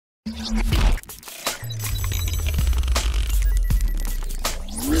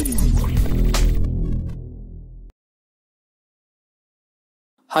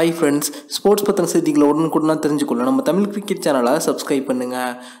Hi friends, sports பற்றின செய்திகளை உடனுக்குடனா தெரிஞ்சுக்கொள்ள நம்ம தமிழ் கிரிக்கெட் சேனலை சப்ஸ்கிரைப்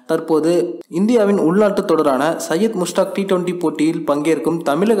பண்ணுங்கள். தற்போது இந்தியாவின் உள்நாட்டு தொடரான சையத் முஷ்டாக் T20 போட்டியில் பங்கேற்கும்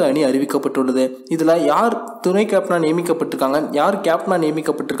தமிழக அணி அறிவிக்கப்பட்டுள்ளது. இதில் யார் துணை கேப்டனாக நியமிக்கப்பட்டிருக்காங்க, யார் கேப்டனாக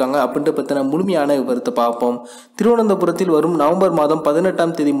நியமிக்கப்பட்டிருக்காங்க அப்படின்ற பற்றின முழுமையான விவரத்தை பார்ப்போம். திருவனந்தபுரத்தில் வரும் நவம்பர் மாதம்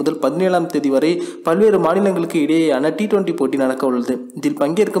 18ஆம் தேதி முதல் 17ஆம் தேதி வரை பல்வேறு மாநிலங்களுக்கு இடையேயான T20 போட்டி நடக்க உள்ளது. இதில்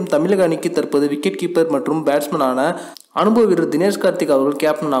பங்கேற்கும் தமிழக அணிக்கு தற்போது விக்கெட் கீப்பர் மற்றும் பேட்ஸ்மேனான அனுபவ வீரர் தினேஷ் கார்த்திக் அவர்கள்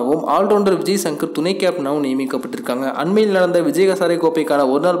கேப்டனாகவும் ஆல்ரவுண்டர் விஜய் சங்கர் துணை கேப்டனாகவும் நியமிக்கப்பட்டிருக்காங்க. அண்மையில் நடந்த விஜய் ஹசாரே கோப்பைக்கான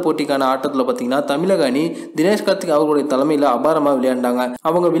ஒருநாள் போட்டிக்கான ஆட்டத்தில் பார்த்தீங்கன்னா தமிழக அணி தினேஷ் கார்த்திக் அவர்களுடைய தலைமையில் அபாரமாக விளையாண்டாங்க.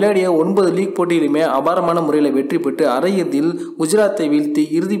 அவங்க விளையாடிய 9 லீக் போட்டியிலுமே அபாரமான முறையில் வெற்றி பெற்று அரையிறுதியில் குஜராத்தை வீழ்த்தி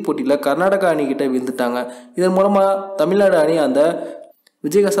இறுதிப் போட்டியில் கர்நாடகா அணிகிட்ட வீழ்ந்துட்டாங்க. இதன் மூலமாக தமிழ்நாடு அணி அந்த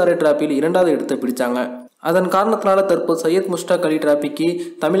விஜய் ஹசாரே டிராபியில் 2வது இடத்தை பிடிச்சாங்க. அதன் காரணத்தினால தற்போது சையத் முஷ்டாக் அலி டிராபிக்கு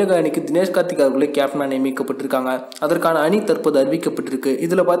தமிழக அணிக்கு தினேஷ் கார்த்திக் அவர்களே கேப்டனாக நியமிக்கப்பட்டிருக்காங்க. அதற்கான அணி தற்போது அறிவிக்கப்பட்டிருக்கு.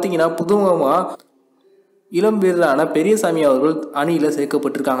 இதில் பார்த்தீங்கன்னா புதுமுகமாக இளம் வீரரான பெரியசாமி அவர்கள் அணியில்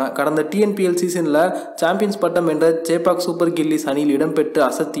சேர்க்கப்பட்டிருக்காங்க. கடந்த TNPL சீசனில் சாம்பியன்ஸ் பட்டம் என்ற சேப்பாக் சூப்பர் கில்லிஸ் அணியில் இடம்பெற்று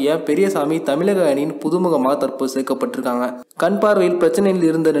அசத்திய பெரியசாமி தமிழக அணியின் புதுமுகமாக தற்போது சேர்க்கப்பட்டிருக்காங்க. கண் பார்வையில் பிரச்சனையில்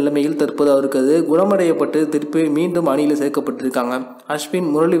இருந்த நிலைமையில் தற்போது அவருக்கு அது குணமடையப்பட்டு திருப்பி மீண்டும் அணியில் சேர்க்கப்பட்டிருக்காங்க. அஸ்வின்,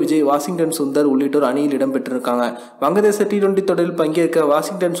 முரளி விஜய், வாஷிங்டன் சுந்தர் உள்ளிட்டோர் அணியில் இடம்பெற்றிருக்காங்க. வங்கதேச T20 தொடரில் பங்கேற்க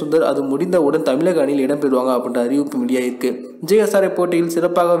வாஷிங்டன் சுந்தர் அது முடிந்தவுடன் தமிழக அணியில் இடம்பெறுவாங்க அப்படின்ற அறிவிப்பு வெளியாயிருக்கு. விஜய் ஹசாரே போட்டியில்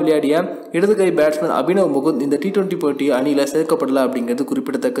சிறப்பாக விளையாடிய இடதுகை பேட்ஸ்மேன் அபினவ் முகுந்த் இந்த T20 போட்டி அணியில் சேர்க்கப்படல அப்படிங்கிறது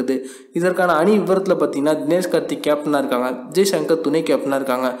குறிப்பிடத்தக்கது. இதற்கான அணி விவரத்தில் பார்த்தீங்கன்னா தினேஷ் கார்த்திக் கேப்டனாக இருக்காங்க, விஜய் சங்கர் துணை கேப்டனாக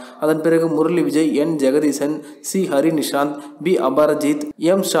இருக்காங்க. அதன் பிறகு Murali Vijay, N Jagadeesan, C Hari Nishanth, B Aparajith,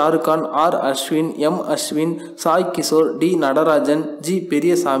 M Shah Rukh Khan, R Ashwin, M Ashwin, Sai Kishore, D Natarajan, G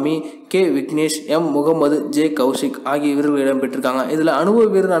Periyasamy, K Vignesh, M Mohammed, J Kaushik ஆகிய வீரர்கள் இடம்பெற்றிருக்காங்க. இதில் அனுபவ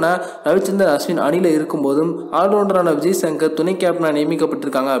வீரரான ரவிச்சந்திரன் அஸ்வின் அணியில் இருக்கும் போதும் ஆல்ரவுண்டரான விஜய் சங்கர் துணை கேப்டனாக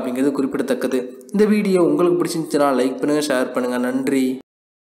நியமிக்கப்பட்டிருக்காங்க அப்படிங்கிறது குறிப்பிடத்தக்கது. இந்த வீடியோ உங்களுக்கு பிடிச்சிருந்துச்சுன்னா லைக் பண்ணுங்கள், ஷேர் பண்ணுங்கள். நன்றி.